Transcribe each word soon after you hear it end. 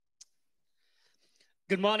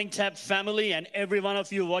Good morning, TAP family, and every one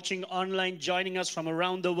of you watching online, joining us from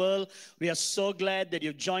around the world. We are so glad that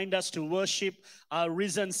you've joined us to worship our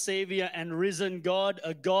risen Savior and risen God,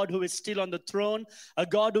 a God who is still on the throne, a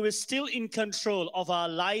God who is still in control of our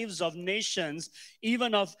lives, of nations,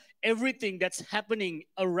 even of everything that's happening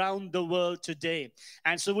around the world today.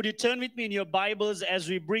 And so would you turn with me in your Bibles as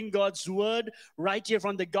we bring God's word right here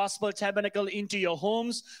from the Gospel Tabernacle into your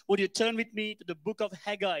homes? Would you turn with me to the book of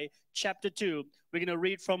Haggai, chapter 2. We're going to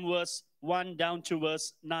read from verse 1 down to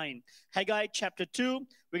verse 9. Haggai chapter 2,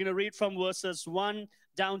 we're going to read from verses 1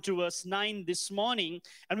 down to verse 9 this morning.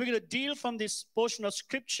 And we're going to deal from this portion of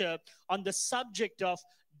scripture on the subject of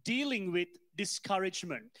dealing with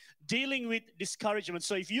discouragement. Dealing with discouragement.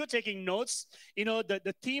 So if you're taking notes,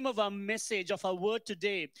 the theme of our message, of our word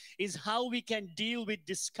today is how we can deal with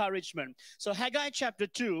discouragement. So Haggai chapter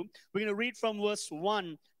 2, we're going to read from verse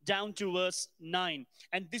 1 down to verse 9.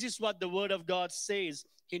 And this is what the word of God says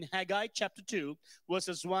in Haggai chapter 2,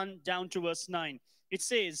 verses 1 down to verse 9. It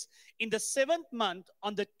says, in the 7th month,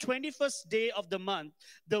 on the 21st day of the month,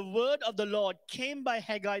 the word of the Lord came by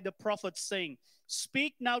Haggai the prophet, saying,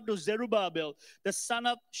 speak now to Zerubbabel, the son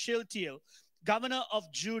of Shealtiel, governor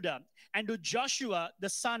of Judah, and to Joshua, the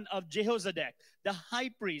son of Jehozadak, the high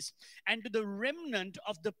priest, and to the remnant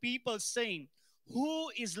of the people, saying, who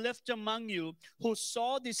is left among you who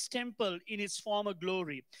saw this temple in its former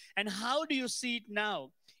glory? And how do you see it now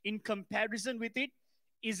in comparison with it?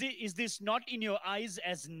 Is this not in your eyes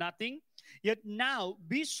as nothing? Yet now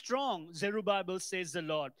be strong, Zerubbabel, says the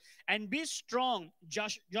Lord, and be strong,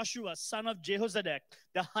 Joshua, son of Jehozadak,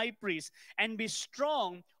 the high priest, and be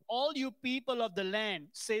strong, all you people of the land,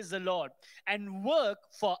 says the Lord, and work,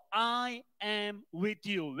 for I am with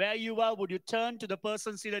you. Where you are, would you turn to the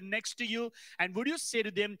person seated next to you, and would you say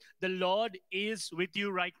to them, the Lord is with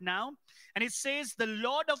you right now? And it says, the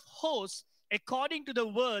Lord of hosts, according to the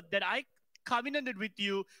word that I covenanted with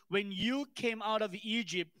you when you came out of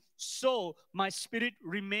Egypt, so my spirit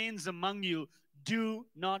remains among you. Do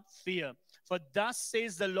not fear. For thus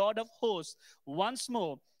says the Lord of hosts, once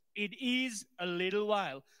more, it is a little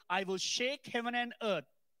while. I will shake heaven and earth,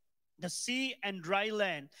 the sea and dry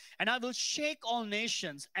land, and I will shake all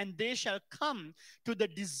nations, and they shall come to the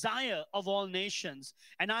desire of all nations.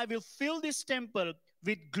 And I will fill this temple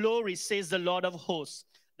with glory, says the Lord of hosts.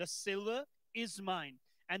 The silver is mine,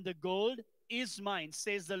 and the gold is mine,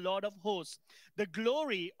 says the Lord of hosts. The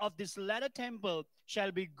glory of this latter temple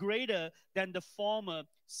shall be greater than the former,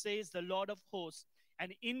 says the Lord of hosts.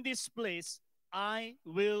 And in this place I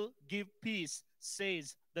will give peace,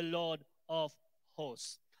 says the Lord of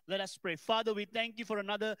hosts. Let us pray. Father, we thank you for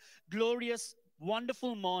another glorious,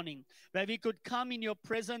 wonderful morning where we could come in your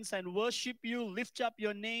presence and worship you, lift up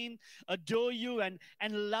your name, adore you, and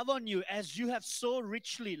love on you as you have so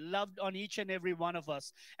richly loved on each and every one of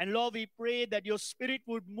us. And Lord, we pray that your spirit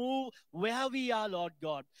would move where we are, Lord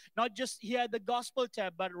God, not just here at the Gospel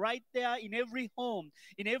Tab, but right there in every home,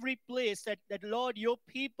 in every place that Lord, your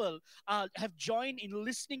people have joined in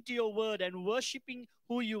listening to your word and worshiping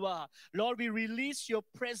who you are. Lord, we release your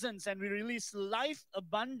presence and we release life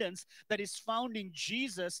abundance that is found in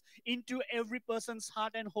Jesus into every person's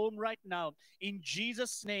heart and home right now. In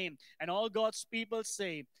Jesus' name. And all God's people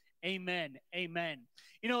say, amen. Amen.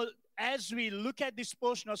 As we look at this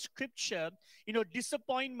portion of scripture,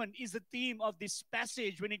 disappointment is the theme of this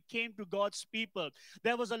passage when it came to God's people.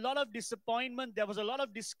 There was a lot of disappointment. There was a lot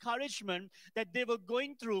of discouragement that they were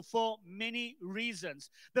going through for many reasons.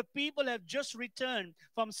 The people have just returned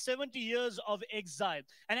from 70 years of exile.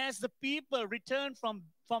 And as the people returned from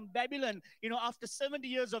Babylon, after 70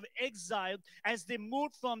 years of exile, as they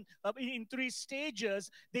moved from in 3 stages,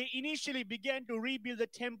 they initially began to rebuild the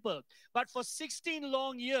temple. But for 16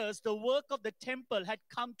 long years, the work of the temple had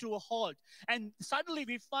come to a halt. And suddenly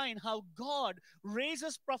we find how God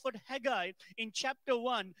raises Prophet Haggai in chapter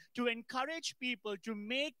 1 to encourage people to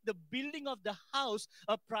make the building of the house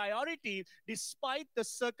a priority despite the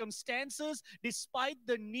circumstances, despite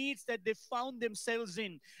the needs that they found themselves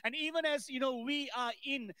in. And even as, we are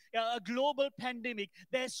in a global pandemic,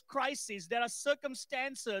 there's crisis, there are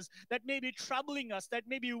circumstances that may be troubling us, that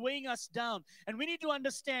may be weighing us down. And we need to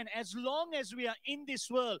understand, as long as we are in this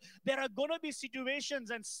world, there are going to be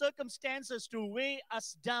situations and circumstances to weigh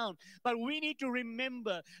us down. But we need to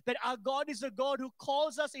remember that our God is a God who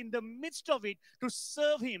calls us in the midst of it to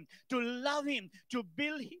serve him, to love him, to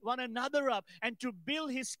build one another up, and to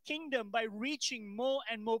build his kingdom by reaching more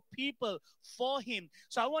and more people for him.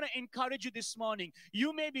 So I want to encourage you this morning.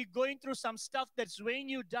 You may be going through some stuff that's weighing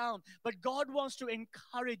you down, but God wants to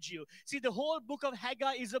encourage you. See, the whole book of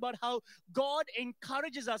Haggai is about how God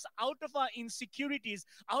encourages us out of our insecurity abilities,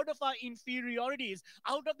 out of our inferiorities,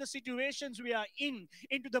 out of the situations we are in,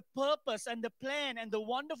 into the purpose and the plan and the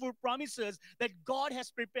wonderful promises that God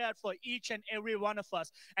has prepared for each and every one of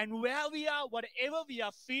us. And where we are, whatever we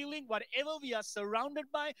are feeling, whatever we are surrounded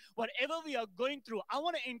by, whatever we are going through, I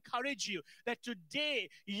want to encourage you that today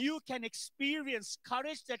you can experience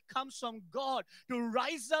courage that comes from God to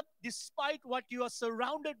rise up despite what you are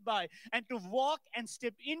surrounded by and to walk and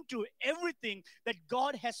step into everything that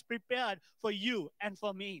God has prepared for you and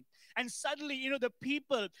for me. And suddenly, the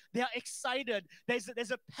people, they are excited. There's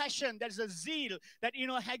a passion, there's a zeal that,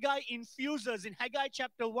 Haggai infuses in Haggai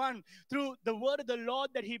chapter 1 through the word of the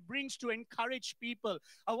Lord that he brings to encourage people.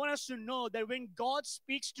 I want us to know that when God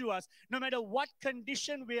speaks to us, no matter what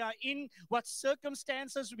condition we are in, what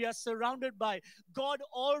circumstances we are surrounded by, God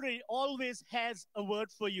always has a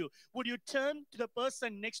word for you. Would you turn to the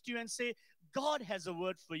person next to you and say, God has a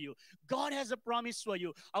word for you. God has a promise for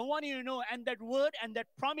you. I want you to know, and that word and that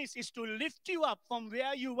promise is to lift you up from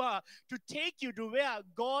where you are, to take you to where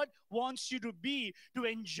God wants you to be, to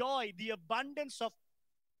enjoy the abundance of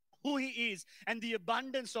who he is and the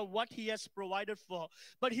abundance of what he has provided for.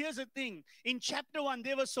 But here's the thing. In chapter 1,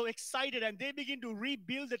 they were so excited and they began to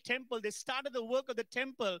rebuild the temple. They started the work of the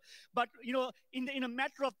temple. But, in a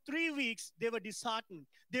matter of 3 weeks, they were disheartened.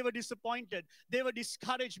 They were disappointed. They were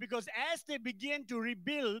discouraged because as they began to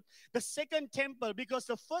rebuild the second temple, because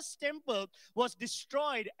the first temple was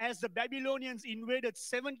destroyed as the Babylonians invaded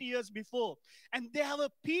 70 years before. And there were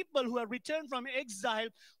people who had returned from exile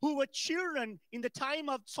who were children in the time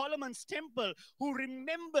of Solomon's temple, who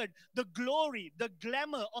remembered the glory, the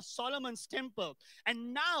glamour of Solomon's temple.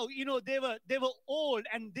 And now, they were old,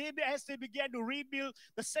 and as they began to rebuild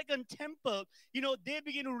the second temple, they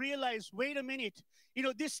began to realize, wait a minute,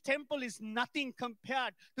 this temple is nothing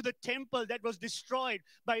compared to the temple that was destroyed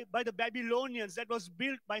by the Babylonians, that was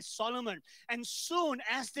built by Solomon. And soon,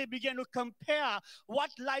 as they began to compare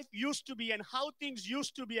what life used to be and how things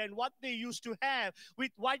used to be and what they used to have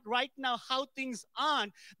with what right now, how things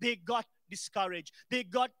aren't, they got discouraged. They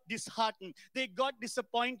got disheartened. They got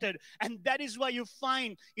disappointed. And that is why you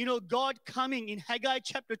find, God coming in Haggai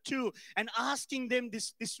chapter 2 and asking them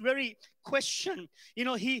this very question.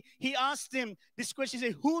 He asked them this question. He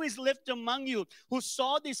said, who is left among you who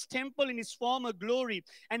saw this temple in its former glory?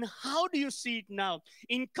 And how do you see it now?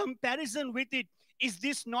 In comparison with it, is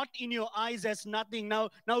this not in your eyes as nothing?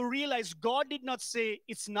 Now realize God did not say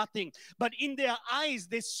it's nothing, but in their eyes,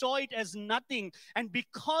 they saw it as nothing. And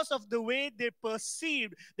because of the way they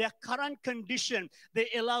perceived their current condition, they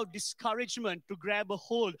allowed discouragement to grab a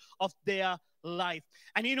hold of their life.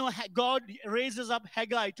 And God raises up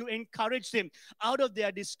Haggai to encourage them out of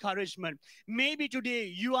their discouragement. Maybe today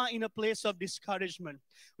you are in a place of discouragement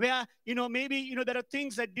where, maybe, there are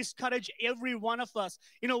things that discourage every one of us.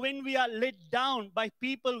 When we are let down by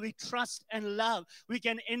people we trust and love, we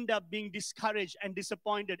can end up being discouraged and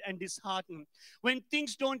disappointed and disheartened. When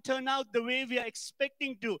things don't turn out the way we are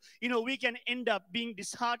expecting to, we can end up being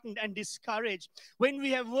disheartened and discouraged. When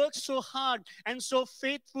we have worked so hard and so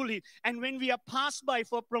faithfully, and when we are passed by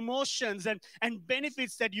for promotions and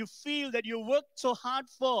benefits that you feel that you worked so hard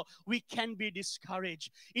for, we can be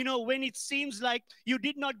discouraged. When it seems like you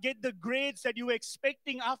did not get the grades that you were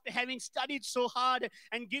expecting after having studied so hard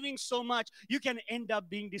and giving so much, you can end up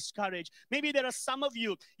being discouraged. Maybe there are some of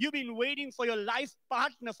you, you've been waiting for your life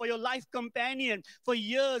partner, for your life companion for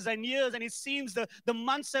years and years, and it seems the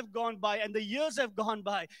months have gone by and the years have gone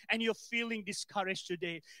by, and you're feeling discouraged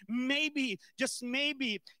today. Maybe, just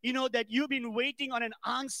maybe, that you've been waiting on an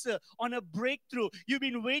answer, on a breakthrough. You've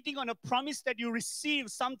been waiting on a promise that you received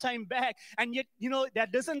some time back, and yet, there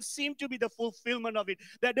doesn't seem to be the fulfillment of it.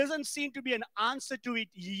 There doesn't seem to be an answer to it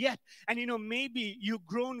yet. And, maybe you've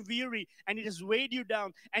grown weary and it has weighed you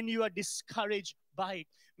down and you are discouraged by it.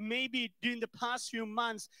 Maybe during the past few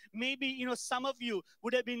months, maybe, some of you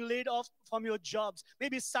would have been laid off from your jobs.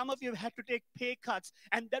 Maybe some of you have had to take pay cuts,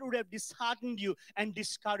 and that would have disheartened you and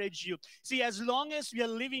discouraged you. See, as long as we are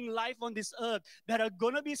living life on this earth, there are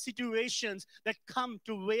going to be situations that come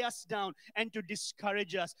to weigh us down and to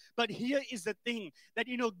discourage us. But here is the thing, that,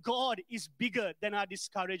 God is bigger than our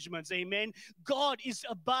discouragements. Amen. God is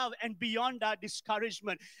above and beyond our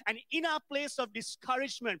discouragement. And in our place of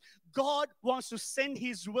discouragement, God wants to send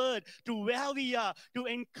his word to where we are, to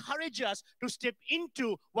encourage us to step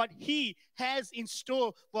into what he has in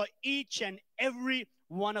store for each and every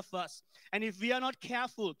one of us. And if we are not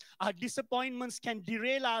careful, our disappointments can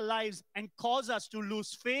derail our lives and cause us to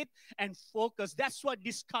lose faith and focus. That's what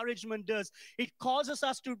discouragement does. It causes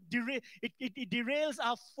us to it derails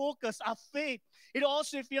our focus, our faith. It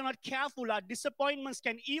also, if we are not careful, our disappointments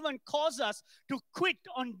can even cause us to quit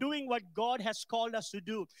on doing what God has called us to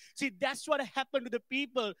do. See, that's what happened to the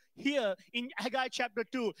people here in Haggai chapter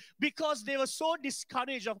 2, because they were so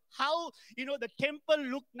discouraged of how, the temple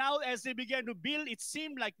looked now as they began to build. It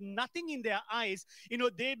seemed like nothing in their eyes.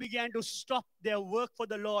 They began to stop their work for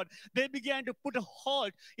the Lord. They began to put a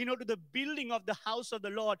halt, to the building of the house of the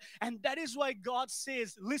Lord. And that is why God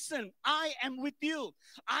says, listen, I am with you.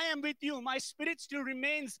 I am with you. My spirit still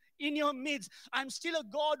remains in your midst. I'm still a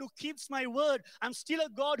God who keeps my word. I'm still a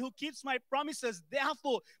God who keeps my promises.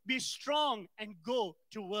 Therefore, be strong and go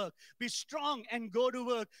to work. Be strong and go to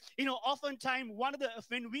work. Oftentimes,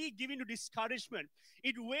 when we give into discouragement,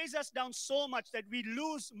 it weighs us down so much that we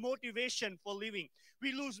lose motivation for living.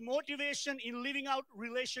 We lose motivation in living out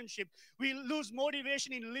relationship. We lose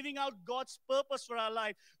motivation in living out God's purpose for our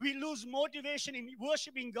life. We lose motivation in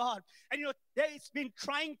worshiping God. And it's been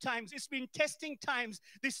trying times. It's been testing times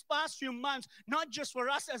this past few months, not just for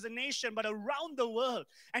us as a nation, but around the world.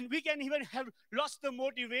 And we can even have lost the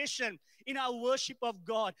motivation in our worship of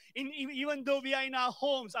God. Even though we are in our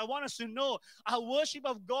homes, I want us to know our worship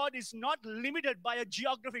of God is not limited by a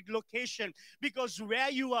geographic location, because where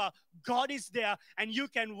you are, God is there, and you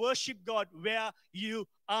can worship God where you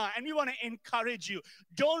are. And we want to encourage you.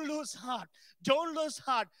 Don't lose heart. Don't lose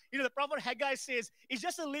heart. The prophet Haggai says, it's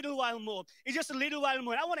just a little while more. It's just a little while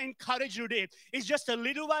more. I want to encourage you today. It's just a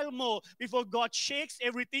little while more before God shakes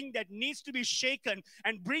everything that needs to be shaken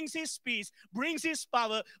and brings his peace, brings his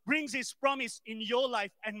power, brings his promise in your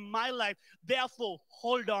life and my life. Therefore,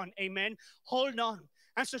 hold on. Amen. Hold on.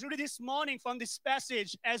 And so today, this morning, from this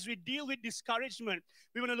passage, as we deal with discouragement,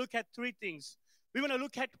 we want to look at three things. We want to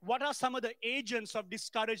look at what are some of the agents of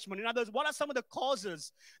discouragement. In other words, what are some of the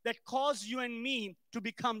causes that cause you and me to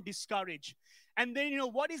become discouraged? And then,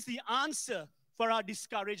 what is the answer for our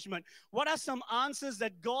discouragement? What are some answers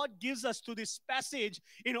that God gives us to this passage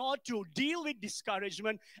in order to deal with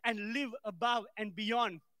discouragement and live above and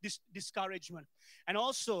beyond this discouragement? And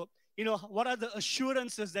also, what are the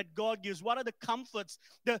assurances that God gives? What are the comforts,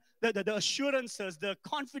 the assurances, the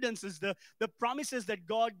confidences, the promises that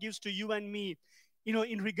God gives to you and me,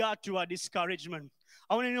 in regard to our discouragement?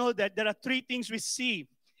 I want to know that there are three things we see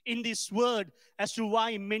in this word as to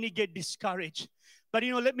why many get discouraged. But,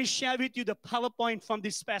 let me share with you the PowerPoint from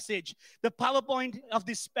this passage. The PowerPoint of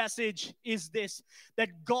this passage is this,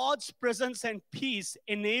 that God's presence and peace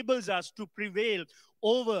enables us to prevail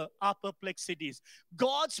over our perplexities.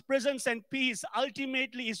 God's presence and peace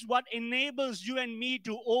ultimately is what enables you and me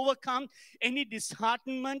to overcome any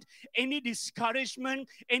disheartenment, any discouragement,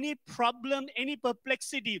 any problem, any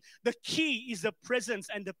perplexity. The key is the presence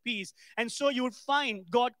and the peace. And so you would find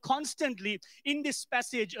God constantly in this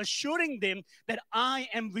passage assuring them that I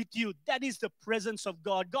am with you. That is the presence of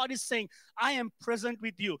God. God is saying, I am present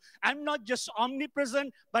with you. I'm not just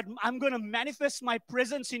omnipresent, but I'm going to manifest my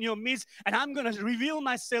presence in your midst, and I'm going to reveal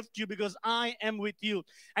myself to you because I am with you.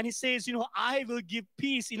 And he says, I will give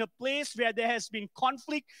peace in a place where there has been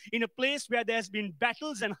conflict, in a place where there has been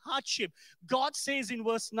battles and hardship. God says in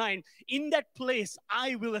verse 9, in that place,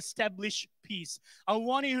 I will establish peace. I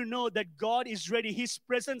want you to know that God is ready. His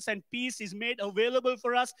presence and peace is made available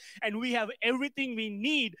for us, and we have everything we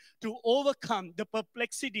need to overcome the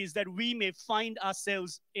perplexities that we may find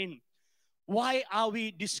ourselves in. Why are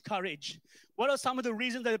we discouraged? What are some of the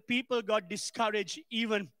reasons that the people got discouraged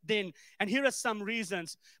even then? And here are some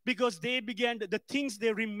reasons. Because the things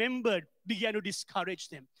they remembered began to discourage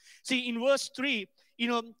them. See, in verse 3,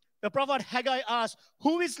 the prophet Haggai asked,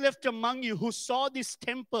 who is left among you who saw this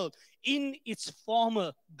temple in its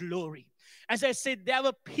former glory? As I said, there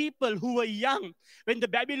were people who were young when the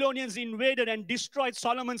Babylonians invaded and destroyed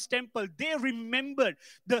Solomon's temple. They remembered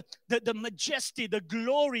the majesty, the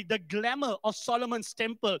glory, the glamour of Solomon's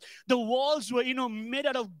temple. The walls were, made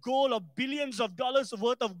out of gold, of billions of dollars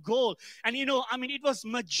worth of gold. And, it was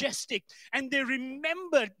majestic. And they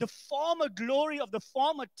remembered the former glory of the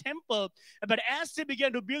former temple. But as they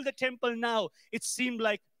began to build the temple now, it seemed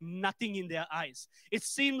like nothing in their eyes. It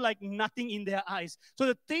seemed like nothing in their eyes. So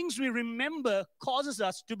the things we remember causes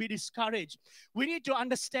us to be discouraged. We need to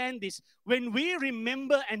understand this. When we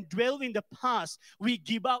remember and dwell in the past, we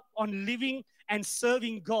give up on living and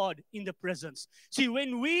serving God in the presence. See,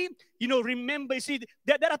 when we, remember, see,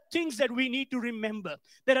 there are things that we need to remember.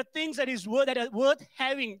 There are things that are worth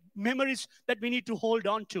having, memories that we need to hold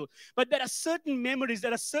on to. But there are certain memories,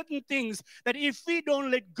 there are certain things that if we don't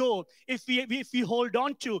let go, if we hold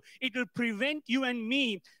on to, it will prevent you and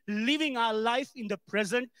me living our life in the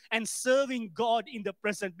present and serving God in the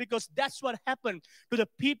present, because that's what happened to the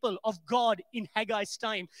people of God in Haggai's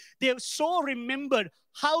time. They have so remembered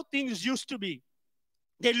how things used to be.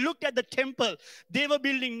 They looked at the temple they were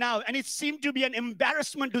building now, and it seemed to be an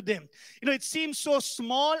embarrassment to them. It seemed so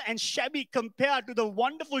small and shabby compared to the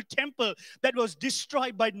wonderful temple that was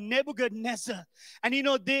destroyed by Nebuchadnezzar. And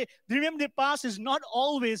they remember the past is not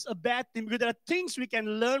always a bad thing, because there are things we can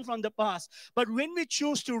learn from the past. But when we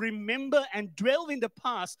choose to remember and dwell in the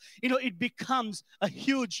past, it becomes a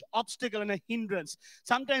huge obstacle and a hindrance.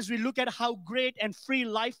 Sometimes we look at how great and free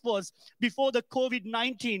life was before the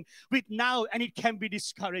COVID-19 with now, and it can be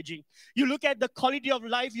discouraging. You look at the quality of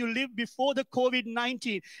life you lived before the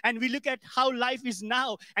COVID-19, and we look at how life is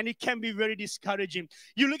now, and it can be very discouraging.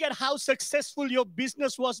 You look at how successful your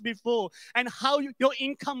business was before, and how your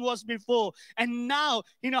income was before, and now,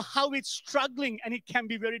 how it's struggling, and it can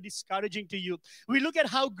be very discouraging to you. We look at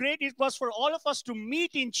how great it was for all of us to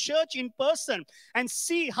meet in church in person, and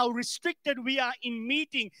see how restricted we are in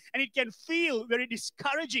meeting, and it can feel very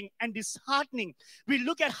discouraging and disheartening. We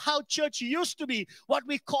look at how church used to be, what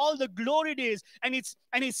we call the glory days, and it's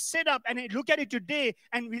set up, and look at it today,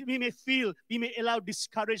 and we may allow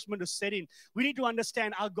discouragement to set in. We need to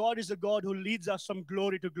understand our God is a God who leads us from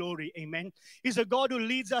glory to glory. Amen. He's a God who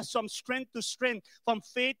leads us from strength to strength, from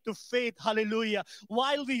faith to faith. Hallelujah.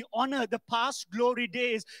 While we honor the past glory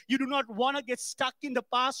days, you do not want to get stuck in the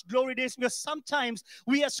past glory days, because sometimes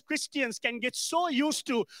we as Christians can get so used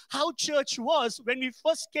to how church was when we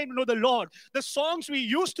first came to know the Lord. The songs we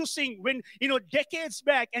used to sing when, decades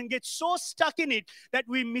back, and get so stuck in it that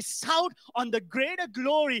we miss out on the greater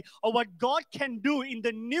glory of what God can do in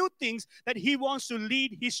the new things that He wants to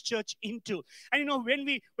lead His church into. And when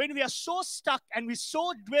we are so stuck and we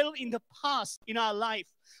so dwell in the past in our life,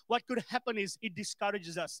 what could happen is it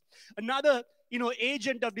discourages us. Another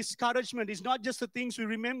agent of discouragement is not just the things we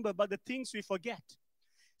remember, but the things we forget.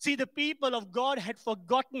 See, the people of God had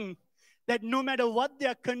forgotten that no matter what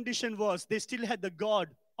their condition was, they still had the God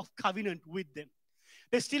of covenant with them.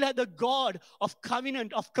 They still had the God of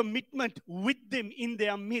covenant, of commitment with them in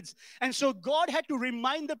their midst. And so God had to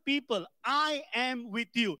remind the people, I am with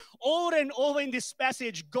you. Over and over in this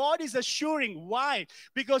passage, God is assuring. Why?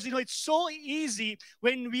 Because, it's so easy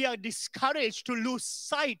when we are discouraged to lose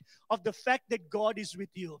sight of the fact that God is with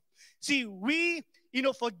you. See, we,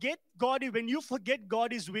 forget God. When you forget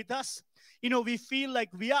God is with us, we feel like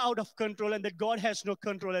we are out of control and that God has no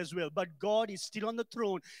control as well. But God is still on the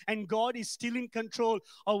throne, and God is still in control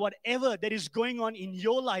of whatever that is going on in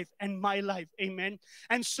your life and my life. Amen.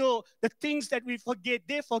 And so the things that we forget,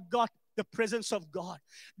 they forgot the presence of God.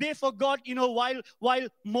 They forgot, while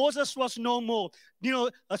Moses was no more,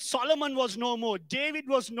 Solomon was no more, David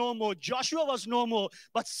was no more, Joshua was no more,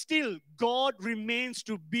 but still God remains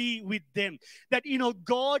to be with them. That,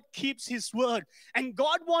 God keeps His word. And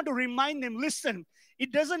God wants to remind them, listen,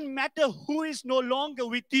 it doesn't matter who is no longer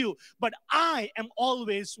with you, but I am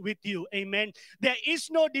always with you. Amen. There is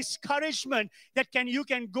no discouragement that you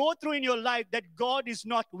can go through in your life that God is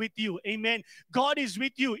not with you. Amen. God is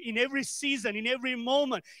with you in every season, in every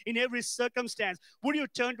moment, in every circumstance. Would you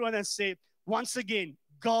turn to one and say, once again,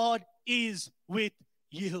 God is with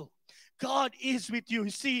you. God is with you. You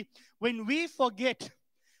see, when we forget,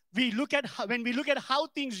 when we look at how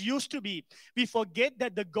things used to be, we forget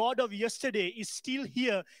that the God of yesterday is still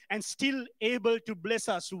here and still able to bless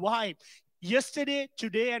us. Why? Yesterday,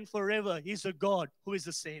 today, and forever, He's a God who is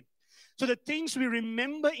the same. So the things we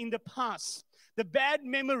remember in the past, the bad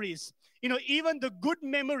memories, even the good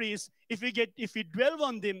memories, if we dwell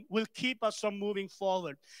on them, will keep us from moving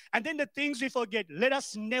forward. And then the things we forget, let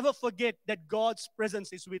us never forget that God's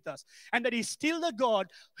presence is with us, and that He's still the God.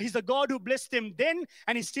 He's the God who blessed them then,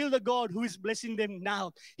 and He's still the God who is blessing them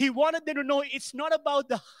now. He wanted them to know it's not about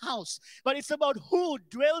the house, but it's about who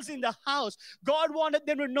dwells in the house. God wanted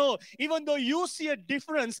them to know, even though you see a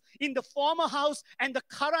difference in the former house and the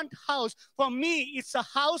current house, for me, it's a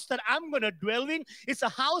house that I'm going to dwell in. It's a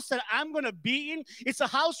house that I'm I'm going to be in. It's a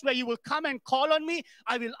house where you will come and call on me.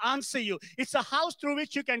 I will answer you. It's a house through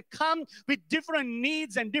which you can come with different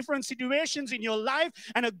needs and different situations in your life.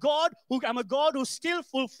 And I'm a God who still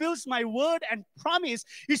fulfills my word and promise.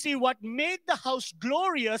 You see, what made the house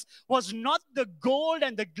glorious was not the gold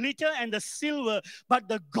and the glitter and the silver, but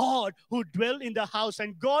the God who dwelt in the house.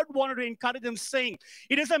 And God wanted to encourage them, saying,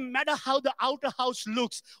 it doesn't matter how the outer house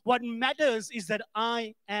looks. What matters is that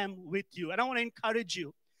I am with you. And I want to encourage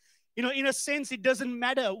you. You know, in a sense, it doesn't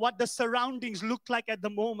matter what the surroundings look like at the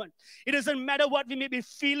moment. It doesn't matter what we may be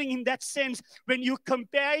feeling in that sense when you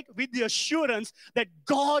compare it with the assurance that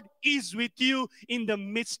God is with you in the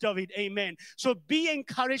midst of it. Amen. So be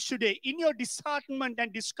encouraged today. In your disheartenment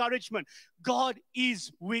and discouragement, God is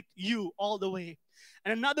with you all the way.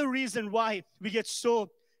 And another reason why we get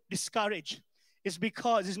so discouraged is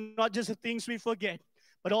because it's not just the things we forget,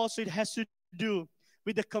 but also it has to do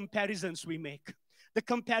with the comparisons we make. The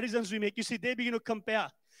comparisons we make. You see, they begin to compare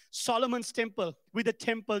Solomon's temple with the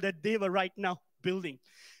temple that they were right now building.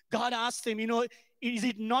 God asked them, you know, is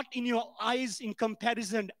it not in your eyes in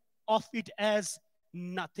comparison of it as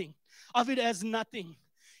nothing? Of it as nothing.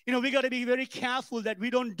 You know, we got to be very careful that we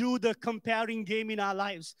don't do the comparing game in our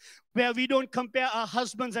lives, where we don't compare our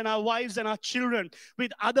husbands and our wives and our children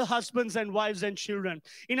with other husbands and wives and children.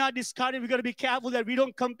 In our discussion, we got to be careful that we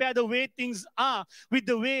don't compare the way things are with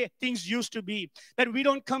the way things used to be. That we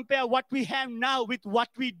don't compare what we have now with what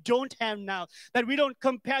we don't have now. That we don't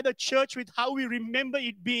compare the church with how we remember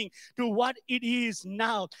it being to what it is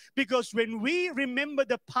now. Because when we remember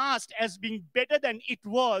the past as being better than it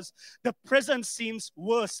was, the present seems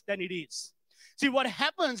worse than it is. See, what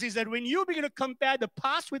happens is that when you begin to compare the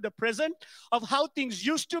past with the present of how things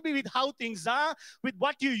used to be with how things are, with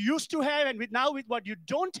what you used to have and with now with what you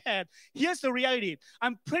don't have, here's the reality.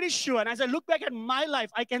 I'm pretty sure, and as I look back at my life,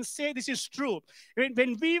 I can say this is true.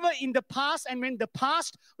 When we were in the past and when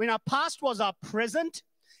our past was our present,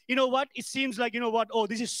 you know what? It seems like, you know what? Oh,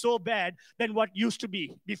 this is so bad than what used to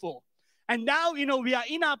be before. And now, you know, we are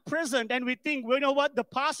in our present and we think, well, you know what, the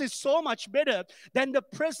past is so much better than the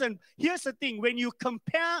present. Here's the thing, when you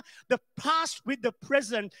compare the past with the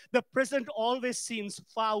present always seems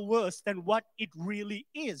far worse than what it really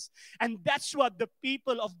is. And that's what the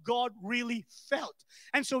people of God really felt.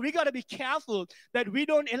 And so we got to be careful that we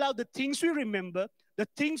don't allow the things we remember, the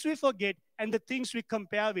things we forget, and the things we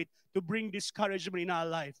compare with to bring discouragement in our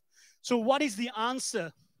life. So what is the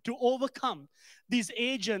answer to overcome these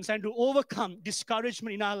agents and to overcome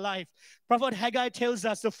discouragement in our life? Prophet Haggai tells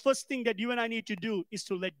us the first thing that you and I need to do is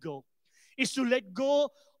to let go. Is to let go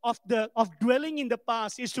of dwelling in the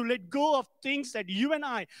past, is to let go of things that you and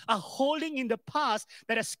I are holding in the past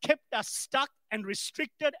that has kept us stuck and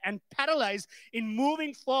restricted and paralyzed in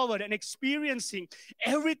moving forward and experiencing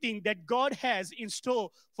everything that God has in store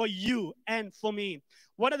for you and for me.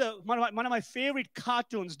 One of my favorite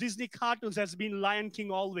cartoons, Disney cartoons, has been Lion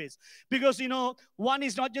King always. Because, you know, one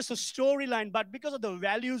is not just a storyline, but because of the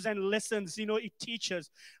values and lessons, you know, it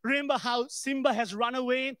teaches. Remember how Simba has run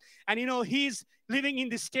away and, you know, he's living in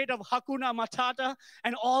the state of Hakuna Matata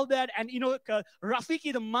and all that. And, you know,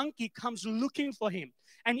 Rafiki the monkey comes looking for him.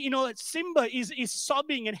 And, you know, Simba is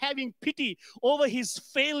sobbing and having pity over his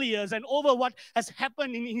failures and over what has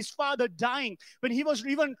happened in his father dying when he was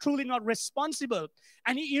even truly not responsible.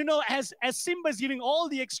 And, you know, as Simba is giving all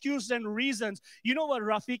the excuses and reasons, you know what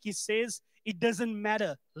Rafiki says? It doesn't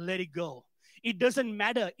matter. Let it go. It doesn't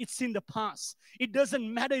matter. It's in the past. It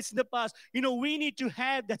doesn't matter. It's in the past. You know, we need to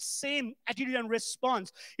have that same attitude and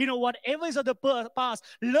response. You know, whatever is of the past,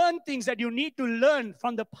 learn things that you need to learn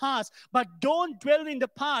from the past, but don't dwell in the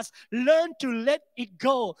past. Learn to let it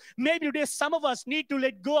go. Maybe today some of us need to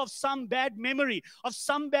let go of some bad memory, of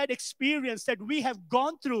some bad experience that we have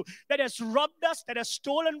gone through that has robbed us, that has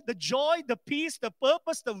stolen the joy, the peace, the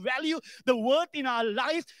purpose, the value, the worth in our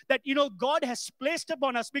life that, you know, God has placed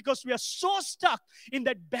upon us because we are so stuck in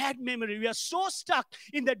that bad memory. We are so stuck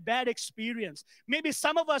in that bad experience. Maybe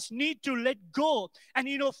some of us need to let go and,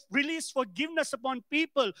 you know, release forgiveness upon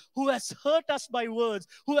people who has hurt us by words,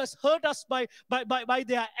 who has hurt us by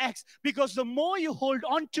their acts. Because the more you hold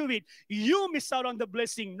on to it, you miss out on the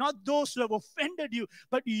blessing. Not those who have offended you,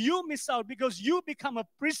 but you miss out because you become a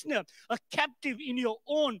prisoner, a captive in your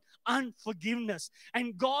own unforgiveness.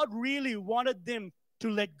 And God really wanted them to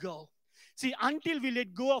let go. See, until we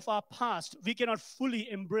let go of our past, we cannot fully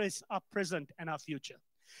embrace our present and our future.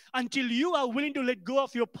 Until you are willing to let go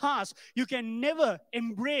of your past, you can never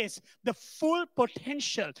embrace the full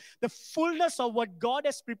potential, the fullness of what God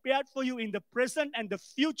has prepared for you in the present and the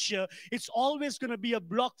future. It's always going to be a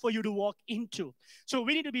block for you to walk into. So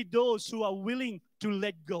we need to be those who are willing to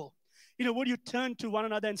let go. You know, would you turn to one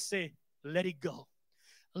another and say, let it go.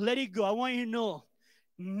 Let it go. I want you to know,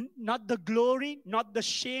 not the glory, not the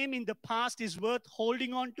shame in the past is worth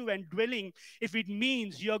holding on to and dwelling if it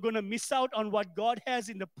means you're going to miss out on what God has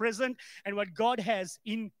in the present and what God has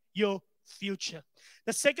in your future.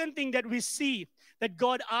 The second thing that we see that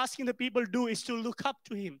God asking the people to do is to look up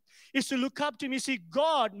to him. Is to look up to him. You see,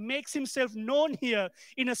 God makes himself known here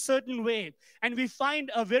in a certain way. And we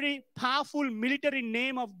find a very powerful military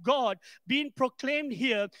name of God being proclaimed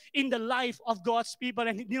here in the life of God's people.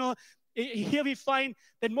 And here we find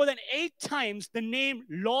that more than 8 times the name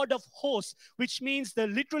Lord of Hosts, which means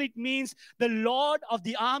literally it means the Lord of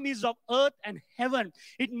the armies of earth and heaven.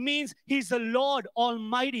 It means he's the Lord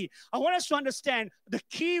Almighty. I want us to understand the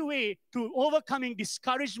key way to overcoming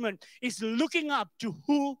discouragement is looking up to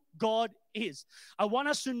who God is. I want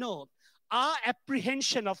us to know our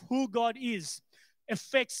apprehension of who God is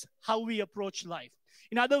affects how we approach life.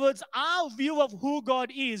 In other words, our view of who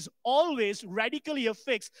God is always radically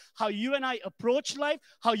affects how you and I approach life,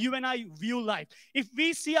 how you and I view life. If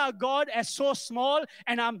we see our God as so small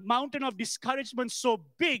and our mountain of discouragement so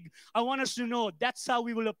big, I want us to know that's how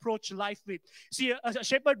we will approach life with. See, a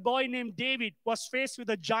shepherd boy named David was faced with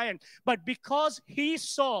a giant, but because he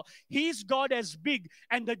saw his God as big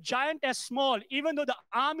and the giant as small, even though the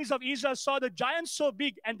armies of Israel saw the giant so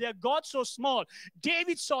big and their God so small,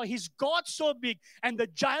 David saw his God so big and the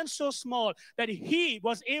giant so small that he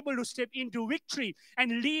was able to step into victory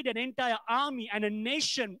and lead an entire army and a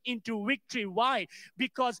nation into victory. Why?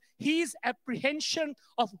 Because his apprehension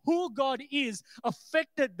of who God is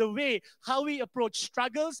affected the way how we approach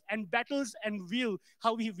struggles and battles and view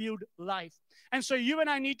how we viewed life. And so you and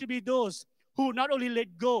I need to be those who not only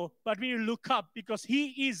let go, but we look up because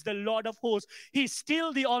he is the Lord of hosts. He's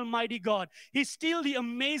still the Almighty God. He's still the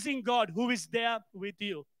amazing God who is there with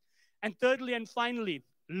you. And thirdly and finally,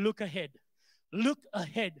 look ahead. Look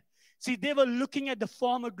ahead. See, they were looking at the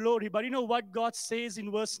former glory, but you know what God says in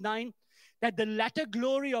verse 9? That the latter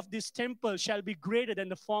glory of this temple shall be greater than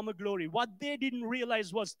the former glory. What they didn't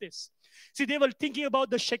realize was this. See, they were thinking about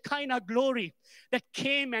the Shekinah glory that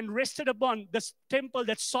came and rested upon this temple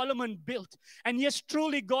that Solomon built. And yes,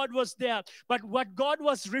 truly God was there. But what God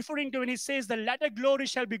was referring to when he says the latter glory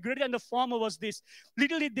shall be greater than the former was this.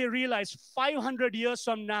 Little did they realize 500 years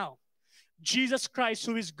from now, Jesus Christ,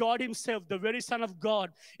 who is God himself, the very Son of God,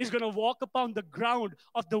 is going to walk upon the ground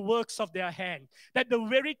of the works of their hand. That the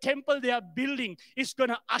very temple they are building is going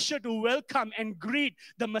to usher to welcome and greet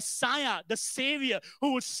the Messiah, the Savior,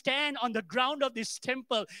 who would stand on the ground of this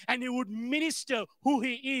temple and he would minister who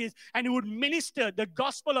he is and he would minister the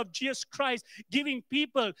gospel of Jesus Christ, giving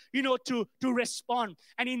people, to respond.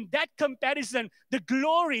 And in that comparison, the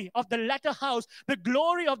glory of the latter house, the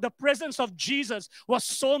glory of the presence of Jesus was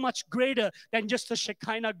so much greater than just the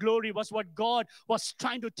Shekinah glory was what God was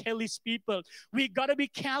trying to tell his people. We got to be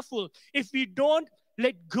careful. If we don't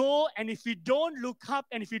let go and if we don't look up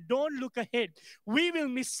and if we don't look ahead, we will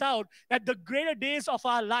miss out that the greater days of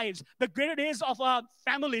our lives, the greater days of our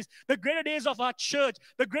families, the greater days of our church,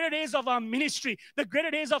 the greater days of our ministry, the greater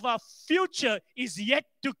days of our future is yet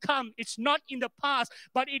to come. It's not in the past,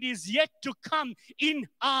 but it is yet to come in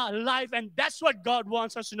our life. And that's what God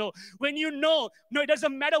wants us to know. When no, it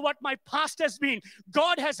doesn't matter what my past has been.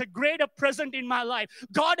 God has a greater present in my life.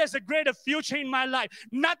 God has a greater future in my life.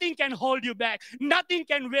 Nothing can hold you back. Nothing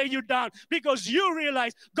can weigh you down because you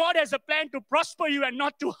realize God has a plan to prosper you and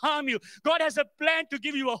not to harm you. God has a plan to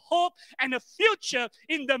give you a hope and a future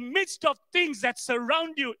in the midst of things that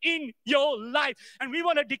surround you in your life. And we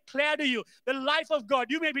want to declare to you the life of God.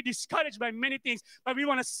 You may be discouraged by many things, but we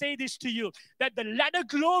want to say this to you, that the latter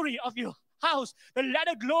glory of your house, the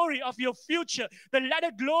latter glory of your future, the latter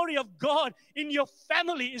glory of God in your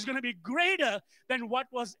family is going to be greater than what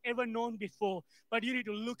was ever known before. But you need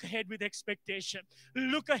to look ahead with expectation,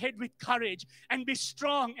 look ahead with courage, and be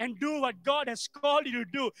strong and do what God has called you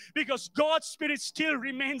to do, because God's Spirit still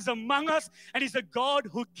remains among us and is a God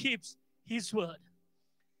who keeps his word.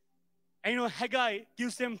 And Haggai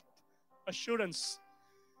gives them assurance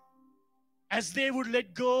as they would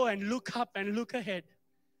let go and look up and look ahead.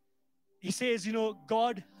 He says,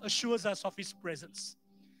 God assures us of his presence.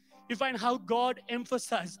 You find how God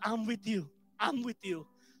emphasizes, I'm with you, I'm with you,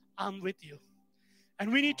 I'm with you.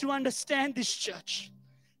 And we need to understand this, church,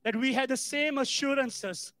 that we have the same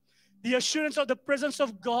assurances. The assurance of the presence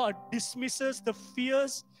of God dismisses the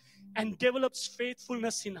fears and develops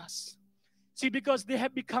faithfulness in us. See, because they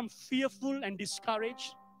have become fearful and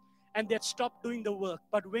discouraged, and they had stopped doing the work.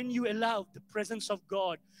 But when you allow the presence of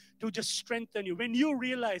God to just strengthen you, when you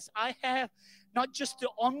realize I have not just the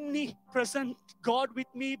omnipresent God with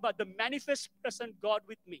me, but the manifest present God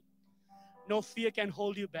with me, no fear can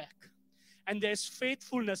hold you back. And there's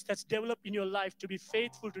faithfulness that's developed in your life to be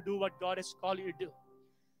faithful to do what God has called you to do.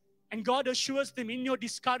 And God assures them in your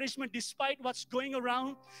discouragement, despite what's going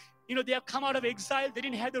around, they have come out of exile. They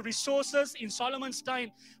didn't have the resources in Solomon's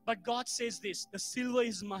time. But God says this, the silver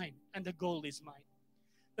is mine and the gold is mine.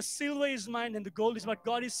 The silver is mine and the gold is what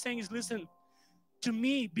God is saying is, listen, to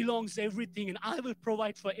me belongs everything, and I will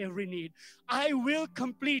provide for every need. I will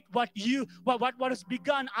complete what has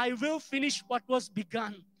begun. I will finish what was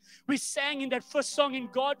begun. We sang in that first song, in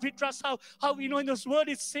God we trust, how in this word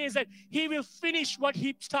it says that He will finish what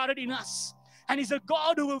He started in us. And He's a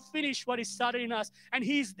God who will finish what He started in us. And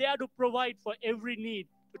He's there to provide for every need,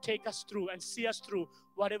 to take us through and see us through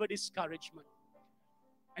whatever discouragement.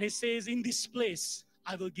 And He says, in this place,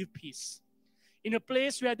 I will give peace. In a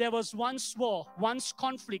place where there was once war, once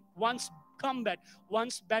conflict, once combat,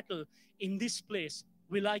 once battle, in this place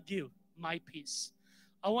will I give my peace.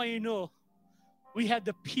 I want you to know, we have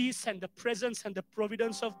the peace and the presence and the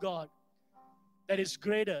providence of God that is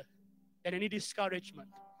greater than any discouragement,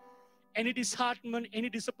 any disheartenment, any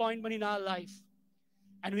disappointment in our life.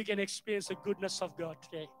 And we can experience the goodness of God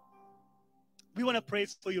today. We want to pray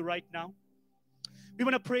for you right now. We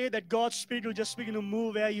want to pray that God's Spirit will just begin to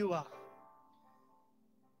move where you are.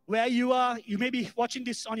 Where you are, you may be watching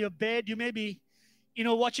this on your bed. You may be,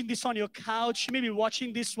 watching this on your couch. You may be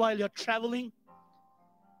watching this while you're traveling.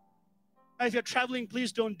 If you're traveling,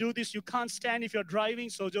 please don't do this. You can't stand if you're driving,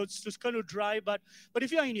 so just going to drive. But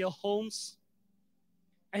if you're in your homes,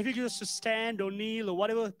 and if you just stand or kneel or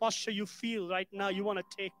whatever posture you feel right now you want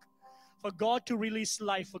to take, for God to release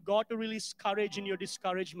life, for God to release courage in your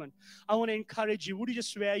discouragement, I want to encourage you. Would you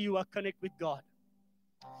just where you are, connect with God?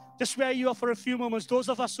 Just where you are for a few moments. Those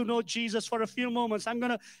of us who know Jesus, for a few moments, I'm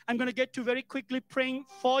gonna get to very quickly praying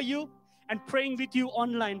for you and praying with you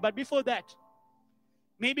online. But before that,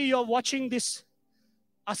 maybe you're watching this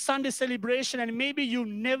a Sunday celebration, and maybe you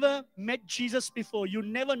never met Jesus before. You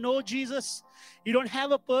never know Jesus. You don't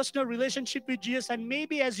have a personal relationship with Jesus. And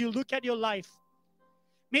maybe as you look at your life,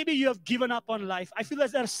 maybe you have given up on life. I feel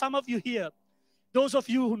as there are some of you here, those of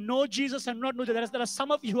you who know Jesus and not know that, there are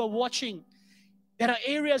some of you who are watching. There are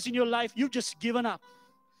areas in your life you've just given up.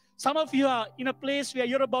 Some of you are in a place where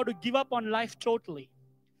you're about to give up on life totally.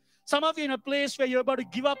 Some of you in a place where you're about to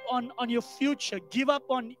give up on your future, give up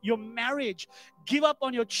on your marriage, give up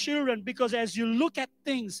on your children, because as you look at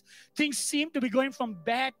things seem to be going from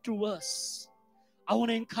bad to worse. I want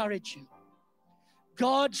to encourage you.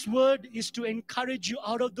 God's word is to encourage you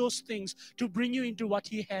out of those things, to bring you into what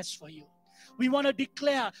He has for you. We want to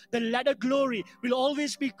declare the latter glory will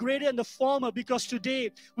always be greater than the former, because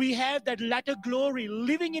today we have that latter glory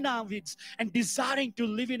living in our midst and desiring to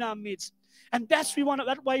live in our midst. And that's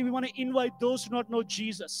why we want to invite those who do not know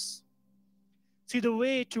Jesus. See, the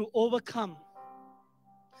way to overcome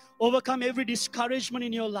every discouragement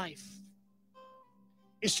in your life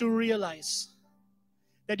is to realize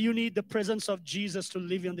that you need the presence of Jesus to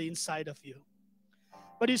live on the inside of you.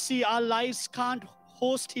 But you see, our lives can't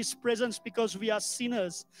host His presence because we are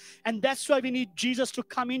sinners. And that's why we need Jesus to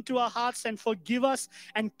come into our hearts and forgive us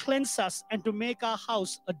and cleanse us and to make our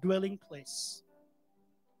house a dwelling place.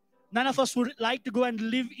 None of us would like to go and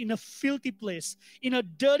live in a filthy place, in a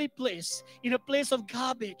dirty place, in a place of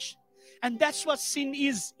garbage. And that's what sin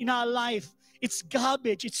is in our life. It's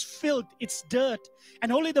garbage, it's filth, it's dirt. And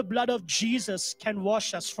only the blood of Jesus can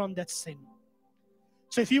wash us from that sin.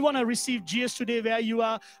 So if you want to receive Jesus today where you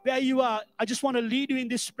are, I just want to lead you in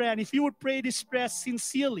this prayer. And if you would pray this prayer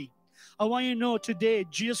sincerely, I want you to know today,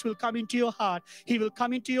 Jesus will come into your heart. He will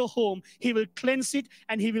come into your home. He will cleanse it,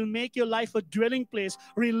 and He will make your life a dwelling place,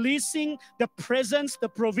 releasing the presence, the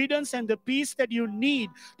providence, and the peace that you need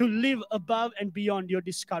to live above and beyond your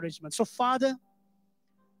discouragement. So, Father,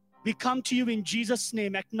 we come to you in Jesus'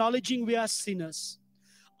 name, acknowledging we are sinners,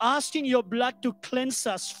 asking your blood to cleanse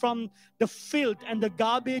us from the filth and the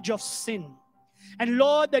garbage of sin. And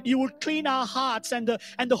Lord, that you would clean our hearts and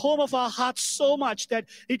the home of our hearts so much that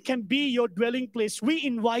it can be your dwelling place. We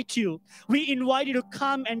invite you. We invite you to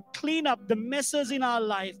come and clean up the messes in our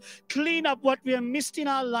life. Clean up what we have missed in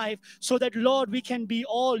our life so that, Lord, we can be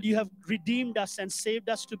all you have redeemed us and saved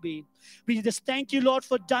us to be. We just thank you, Lord,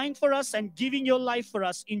 for dying for us and giving your life for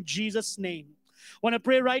us in Jesus' name. I want to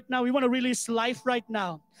pray right now. We want to release life right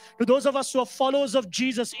now. To those of us who are followers of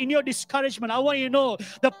Jesus, in your discouragement, I want you to know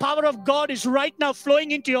the power of God is right now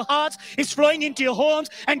flowing into your hearts, it's flowing into your homes,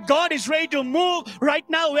 and God is ready to move right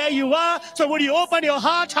now where you are. So would you open your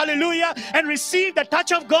heart, hallelujah, and receive the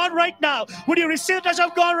touch of God right now? Would you receive the touch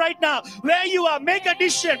of God right now? Where you are, make a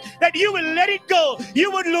decision that you will let it go.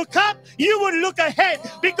 You would look up, you would look ahead,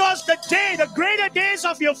 because the greater days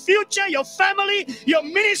of your future, your family, your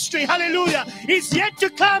ministry, hallelujah, is yet to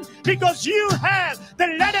come, because you have the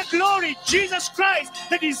latter glory, Jesus Christ,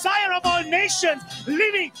 the desire of all nations,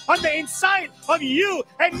 living on the inside of you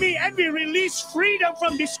and me. And we release freedom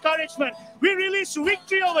from discouragement. We release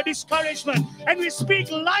victory over discouragement, and we speak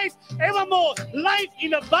life evermore, life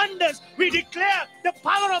in abundance. We declare the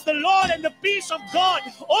power of the Lord and the peace of God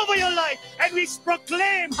over your life, and we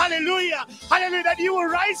proclaim, hallelujah, hallelujah, that you will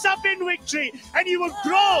rise up in victory and you will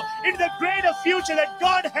grow in the greater future that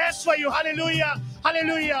God has for you. Hallelujah,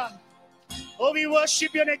 hallelujah. Oh, we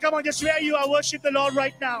worship your name. Come on, just where you are, worship the Lord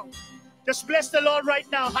right now. Just bless the Lord right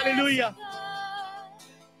now. Hallelujah.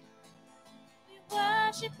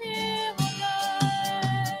 Worship Him, oh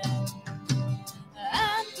Lord.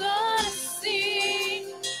 I'm gonna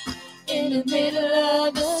sing in the middle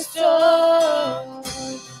of the storm,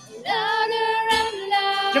 louder and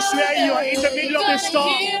louder. Just where you are in the middle of the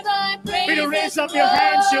storm, will raise up your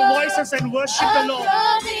hands, your voices, and worship the Lord.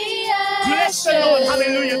 Bless the Lord,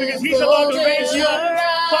 hallelujah, because He's about to raise you up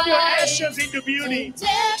from your ashes into beauty.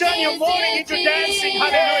 Turn your mourning into dancing,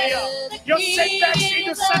 hallelujah. Your setbacks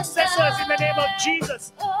into successes in the name of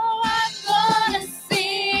Jesus. Oh, I'm gonna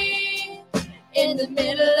sing in the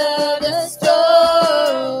middle of the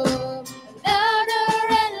storm, louder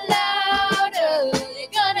and louder.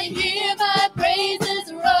 You're gonna hear my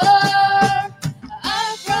praises roar.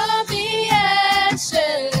 I'm from the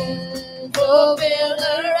ashes, oh, will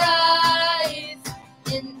arise,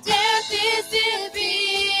 and death is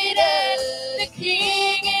defeated. The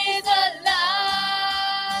King is alive.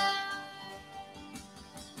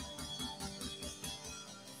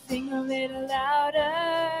 Sing a little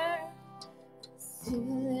louder,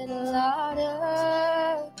 sing a little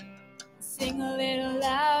louder, sing a little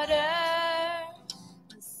louder,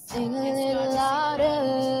 sing a little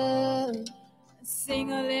louder,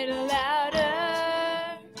 sing a little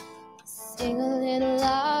louder, sing a little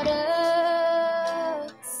louder,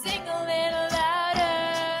 sing a little louder,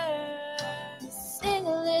 sing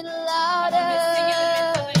a little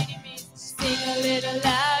louder, sing a little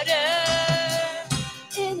louder.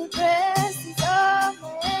 In the presence of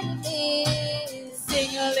my enemies,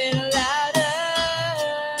 sing a little louder,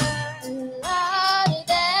 louder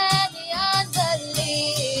than the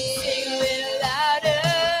unbelief. Sing a little louder.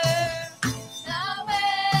 Now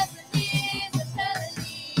every need is a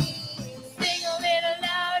melody. Sing a little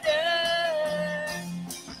louder.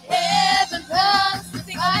 Heaven comes to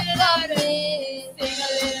fight for me. Sing a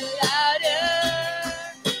little louder.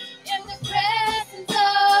 In the presence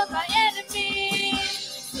of my enemies,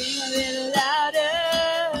 sing a little louder,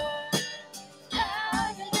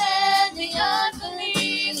 louder than the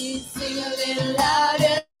unbelief. Sing a little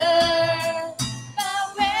louder. My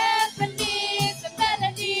weapon is a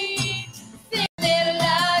melody. Sing a little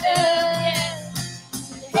louder. Yeah.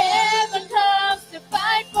 Heaven comes to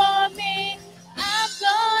fight for me. I'm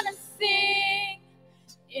gonna sing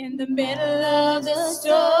in the middle of the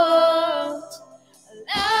storm,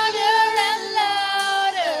 louder and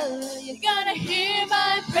louder. You're gonna hear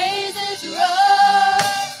my praises roar.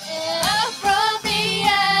 Out from the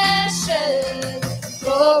ashes,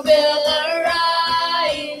 hope will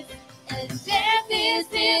arise, and death is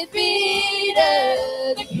defeated.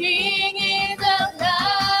 The King is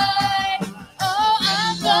alive. Oh,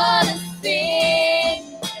 I'm gonna sing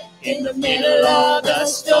in the middle of the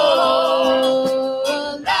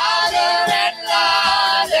storm, louder and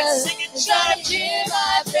louder. Sing it, church. Hear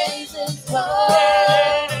my praises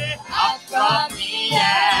roar. Out from the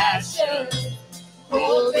ashes,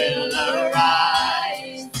 hope will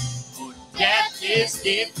arise. Death is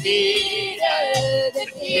defeated. The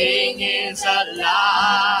King is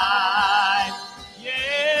alive. Yeah.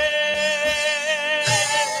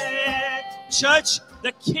 Church,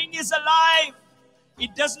 the King is alive.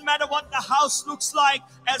 It doesn't matter what the house looks like,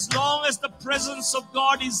 as long as the presence of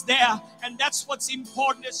God is there. And that's what's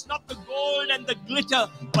important. It's not the gold and the glitter,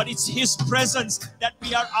 but it's His presence that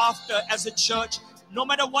we are after as a church. No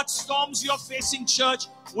matter what storms you're facing, church,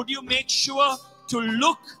 would you make sure to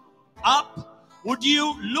look up? Would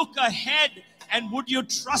you look ahead? And would you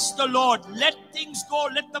trust the Lord? Let things go,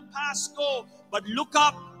 let the past go, but look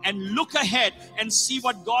up and look ahead and see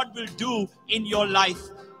what God will do in your life.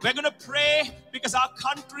 We're going to pray because our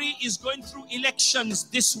country is going through elections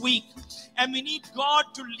this week. And we need God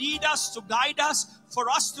to lead us, to guide us, for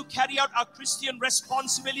us to carry out our Christian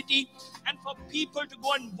responsibility, and for people to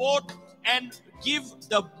go and vote and give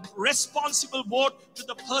the responsible vote to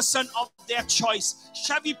the person of their choice.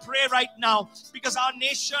 Shall we pray right now? Because our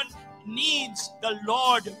nation needs the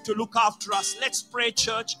Lord to look after us. Let's pray,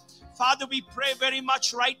 church. Father, we pray very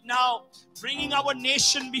much right now, bringing our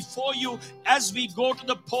nation before you as we go to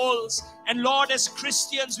the polls. And Lord, as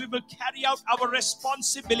Christians, we will carry out our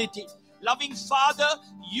responsibility. Loving Father,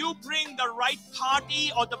 you bring the right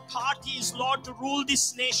party or the parties, Lord, to rule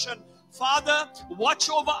this nation. Father, watch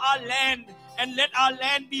over our land and let our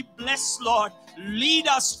land be blessed, Lord. Lead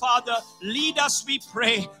us, Father. Lead us, we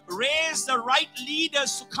pray. Raise the right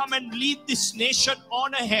leaders to come and lead this nation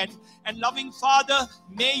on ahead. And loving Father,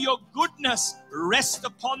 may your goodness rest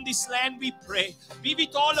upon this land, we pray. Be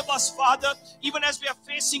with all of us, Father, even as we are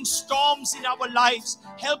facing storms in our lives.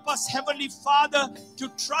 Help us, Heavenly Father, to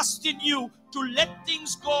trust in you, to let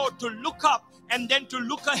things go, to look up, and then to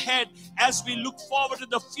look ahead as we look forward to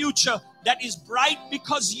the future that is bright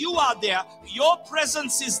because you are there. Your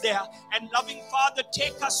presence is there. And loving Father,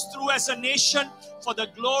 take us through as a nation for the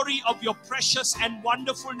glory of your precious and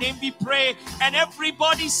wonderful name, we pray. And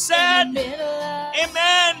everybody said,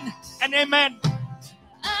 amen and amen.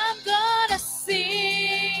 I'm gonna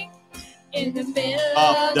sing in the middle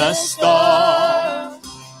Of the storm,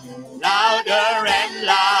 louder and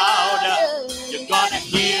louder, you're gonna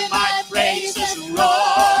hear my praises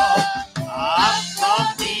roar. Up from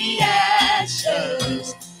the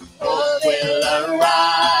ashes, hope will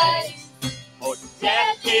arise. For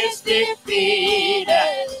death is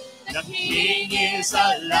defeated, the King is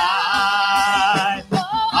alive.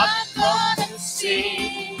 I'm gonna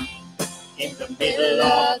sing in the middle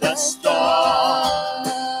of the storm.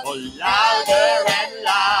 Oh, louder and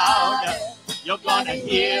louder, you're gonna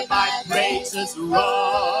hear my praises roar.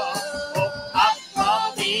 Oh, up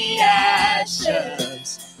from the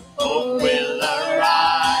ashes, hope will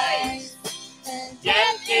arise.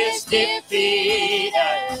 Death is defeated,